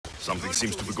Something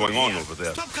seems to be going on over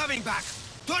there. Stop coming back!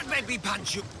 Don't make me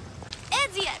punch you!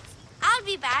 Idiot! I'll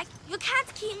be back. You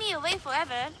can't keep me away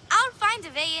forever. I'll find a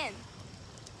way in.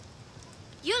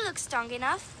 You look strong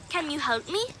enough. Can you help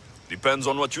me? Depends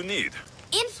on what you need.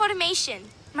 Information.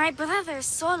 My brother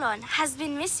Solon has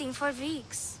been missing for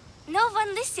weeks. No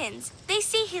one listens. They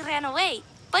say he ran away.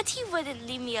 But he wouldn't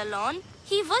leave me alone.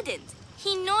 He wouldn't.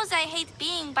 He knows I hate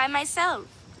being by myself.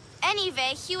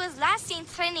 Anyway, he was last seen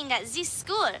training at this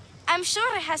school. I'm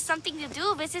sure it has something to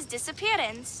do with his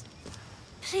disappearance.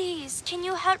 Please, can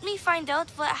you help me find out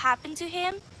what happened to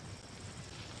him?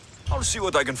 I'll see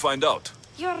what I can find out.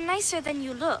 You're nicer than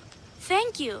you look.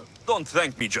 Thank you. Don't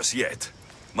thank me just yet.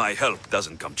 My help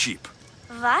doesn't come cheap.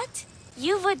 What?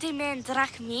 You would demand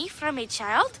drachmi from a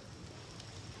child?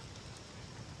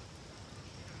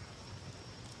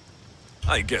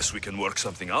 I guess we can work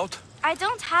something out. I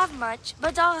don't have much,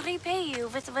 but I'll repay you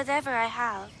with whatever I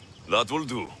have. That will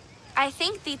do. I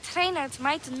think the trainers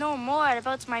might know more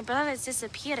about my brother's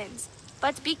disappearance.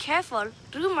 But be careful.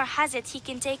 Rumor has it he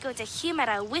can take out a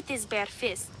chimera with his bare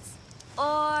fists.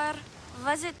 Or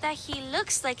was it that he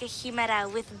looks like a chimera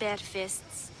with bare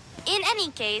fists? In any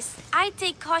case, I'd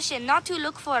take caution not to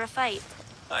look for a fight.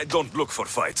 I don't look for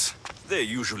fights. They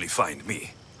usually find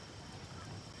me.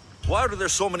 Why are there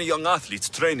so many young athletes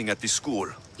training at this school?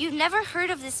 You've never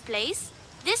heard of this place?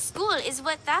 This school is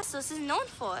what Thassos is known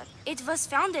for. It was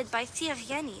founded by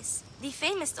Thyrianis, the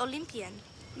famous Olympian.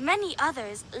 Many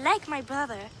others, like my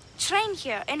brother, train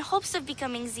here in hopes of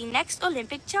becoming the next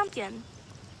Olympic champion.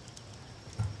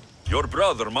 Your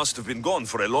brother must have been gone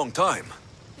for a long time.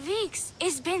 Weeks.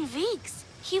 It's been weeks.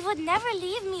 He would never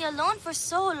leave me alone for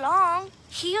so long.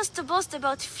 He used to boast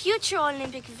about future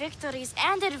Olympic victories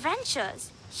and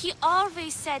adventures. He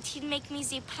always said he'd make me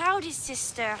the proudest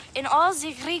sister in all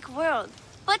the Greek world.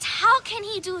 But how can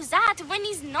he do that when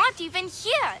he's not even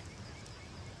here?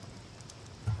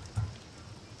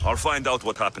 I'll find out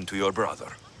what happened to your brother.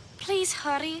 Please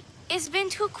hurry. It's been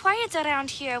too quiet around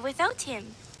here without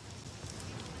him.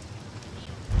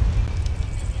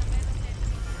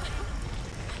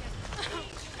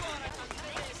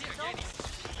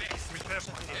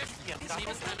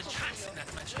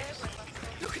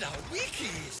 Look at how weak he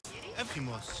is!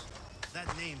 Ephimos.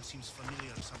 That name seems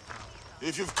familiar somehow.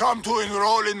 If you've come to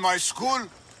enroll in my school,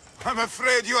 I'm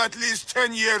afraid you're at least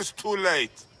 10 years too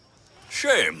late.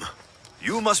 Shame.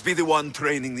 You must be the one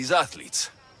training these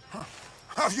athletes.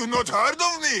 Have you not heard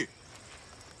of me?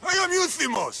 I am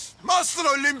Euthymos, Master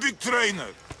Olympic Trainer.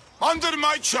 Under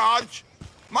my charge,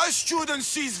 my students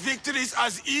seize victories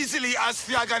as easily as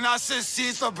Theaganasses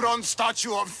sees the bronze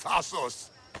statue of Thassos.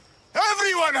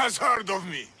 Everyone has heard of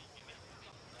me.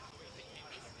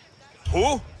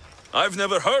 Who? I've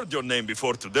never heard your name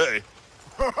before today.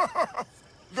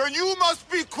 Then you must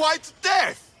be quite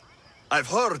deaf. I've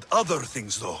heard other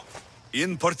things, though.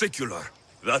 In particular,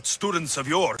 that students of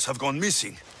yours have gone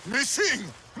missing. Missing?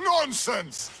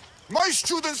 Nonsense! My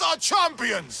students are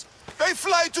champions! They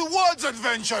fly towards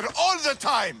adventure all the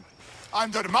time!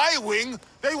 Under my wing,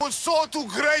 they will soar to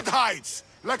great heights,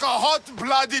 like a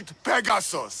hot-blooded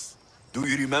Pegasus. Do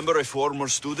you remember a former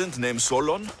student named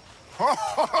Solon?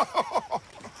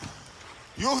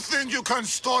 You think you can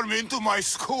storm into my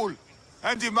school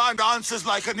and demand answers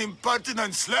like an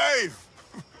impertinent slave?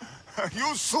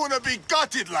 You'll sooner be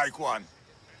gutted like one.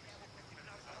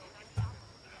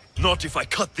 Not if I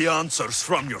cut the answers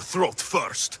from your throat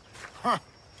first.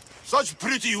 Such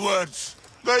pretty words.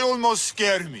 They almost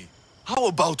scare me. How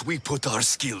about we put our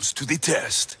skills to the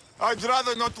test? I'd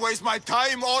rather not waste my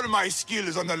time or my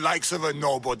skills on the likes of a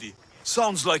nobody.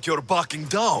 Sounds like you're backing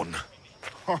down.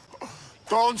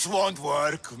 Don't want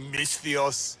work,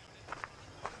 Misthios.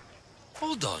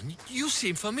 Hold on, you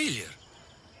seem familiar.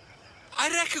 I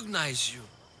recognize you.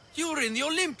 You're in the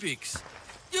Olympics.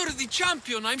 You're the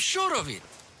champion, I'm sure of it.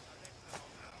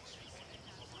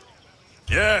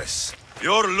 Yes,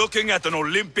 you're looking at an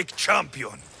Olympic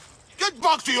champion. Get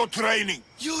back to your training.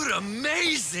 You're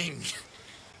amazing.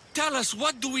 Tell us,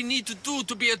 what do we need to do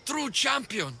to be a true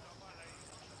champion?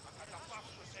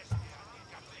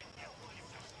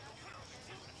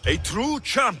 A true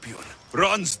champion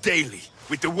runs daily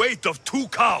with the weight of 2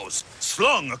 cows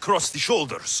slung across the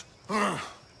shoulders.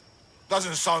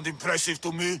 Doesn't sound impressive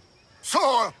to me.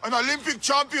 So, an Olympic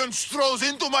champion strolls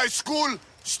into my school,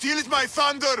 steals my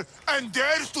thunder, and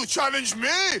dares to challenge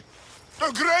me?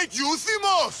 The great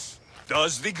Euthymos!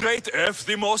 Does the great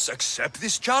Euthymos accept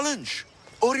this challenge?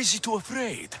 Or is he too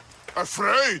afraid?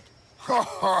 Afraid? Ha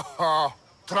ha ha!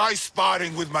 Try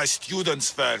sparring with my students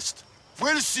first.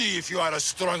 We'll see if you are as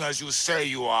strong as you say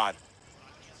you are.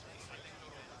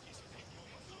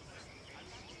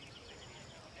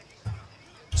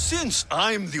 Since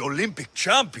I'm the Olympic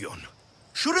champion,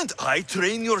 shouldn't I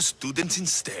train your students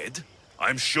instead?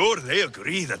 I'm sure they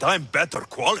agree that I'm better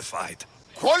qualified.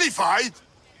 Qualified?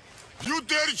 You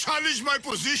dare challenge my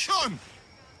position?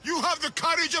 You have the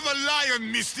courage of a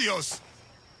lion, Mistios.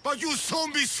 But you'll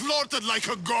soon be slaughtered like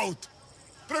a goat.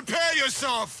 Prepare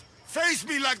yourself. Face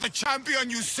me like the champion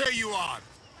you say you are.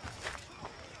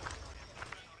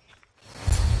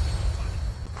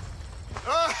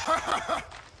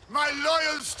 My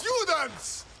loyal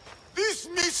students! This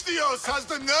Mistios has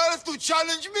the nerve to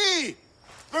challenge me,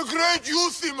 the great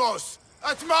Euthymos,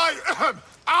 at my,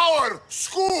 our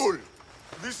school.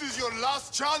 This is your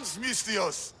last chance,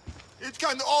 Mistios. It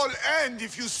can all end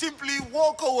if you simply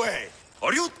walk away.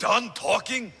 Are you done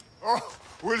talking? Oh,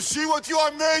 we'll see what you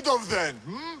are made of then,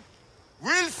 hmm?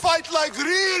 We'll fight like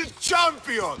real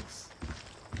champions!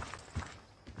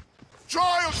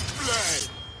 Child's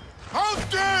play! How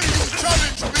dare you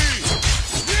challenge me!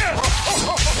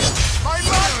 My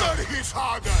matter is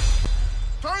harder!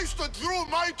 Taste the true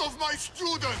might of my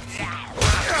students!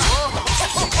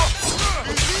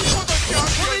 Is this what the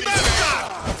champion is?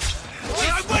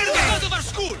 I'm waiting out of our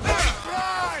school!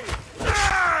 Try!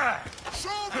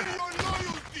 Show me your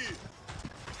loyalty!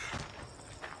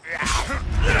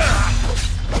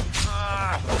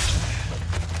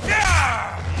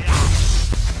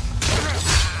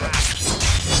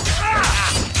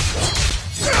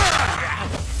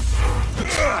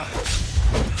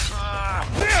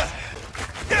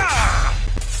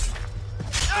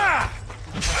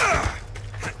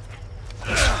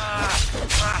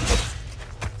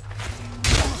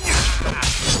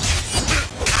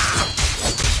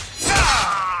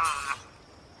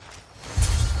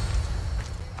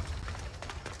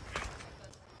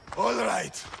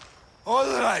 All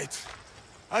right.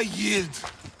 I yield.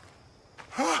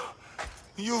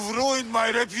 You've ruined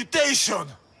my reputation.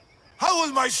 How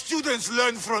will my students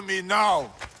learn from me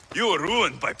now? You were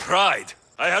ruined by pride.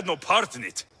 I had no part in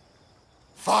it.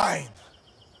 Fine.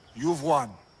 You've won.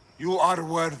 You are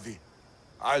worthy.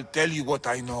 I'll tell you what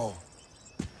I know.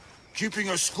 Keeping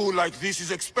a school like this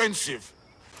is expensive,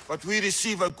 but we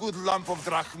receive a good lump of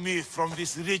drachmi from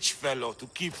this rich fellow to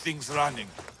keep things running.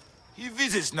 He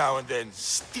visits now and then,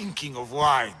 stinking of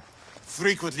wine,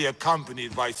 frequently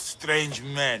accompanied by strange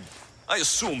men. I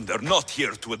assume they're not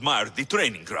here to admire the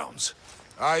training grounds.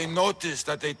 I noticed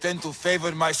that they tend to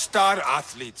favor my star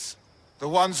athletes, the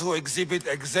ones who exhibit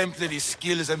exemplary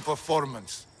skills and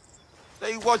performance.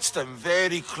 They watch them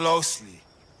very closely.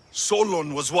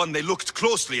 Solon was one they looked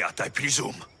closely at, I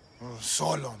presume. Oh,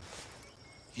 Solon.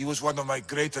 He was one of my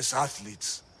greatest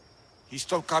athletes. He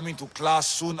stopped coming to class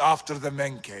soon after the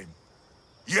men came.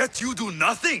 Yet you do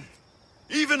nothing?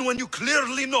 Even when you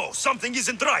clearly know something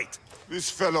isn't right? This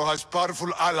fellow has powerful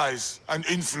allies and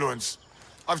influence.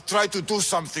 I've tried to do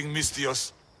something,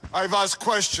 Mistios. I've asked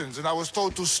questions and I was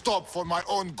told to stop for my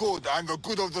own good and the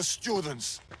good of the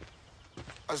students.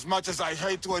 As much as I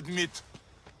hate to admit,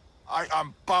 I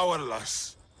am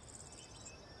powerless.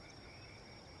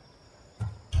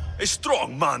 A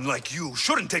strong man like you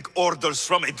shouldn't take orders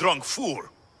from a drunk fool.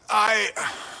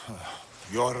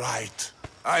 You're right.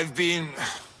 I've been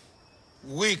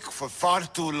weak for far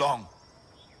too long.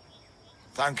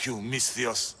 Thank you,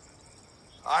 Mistios.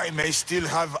 I may still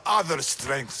have other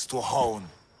strengths to hone.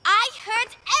 I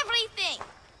heard everything!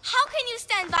 How can you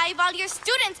stand by while your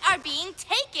students are being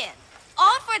taken?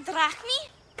 All for drachmi?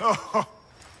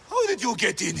 How did you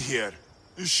get in here?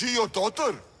 Is she your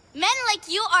daughter? Men like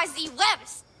you are the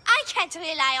worst. I can't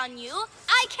rely on you.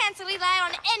 I can't rely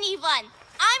on anyone.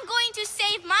 I'm going to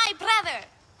save my brother.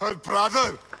 Her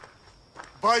brother?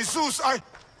 By Zeus,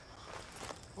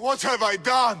 what have I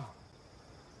done?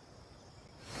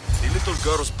 The little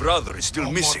girl's brother is still No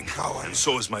more missing, cowards. and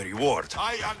so is my reward.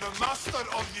 I am the master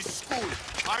of this school.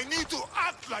 I need to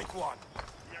act like one.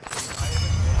 I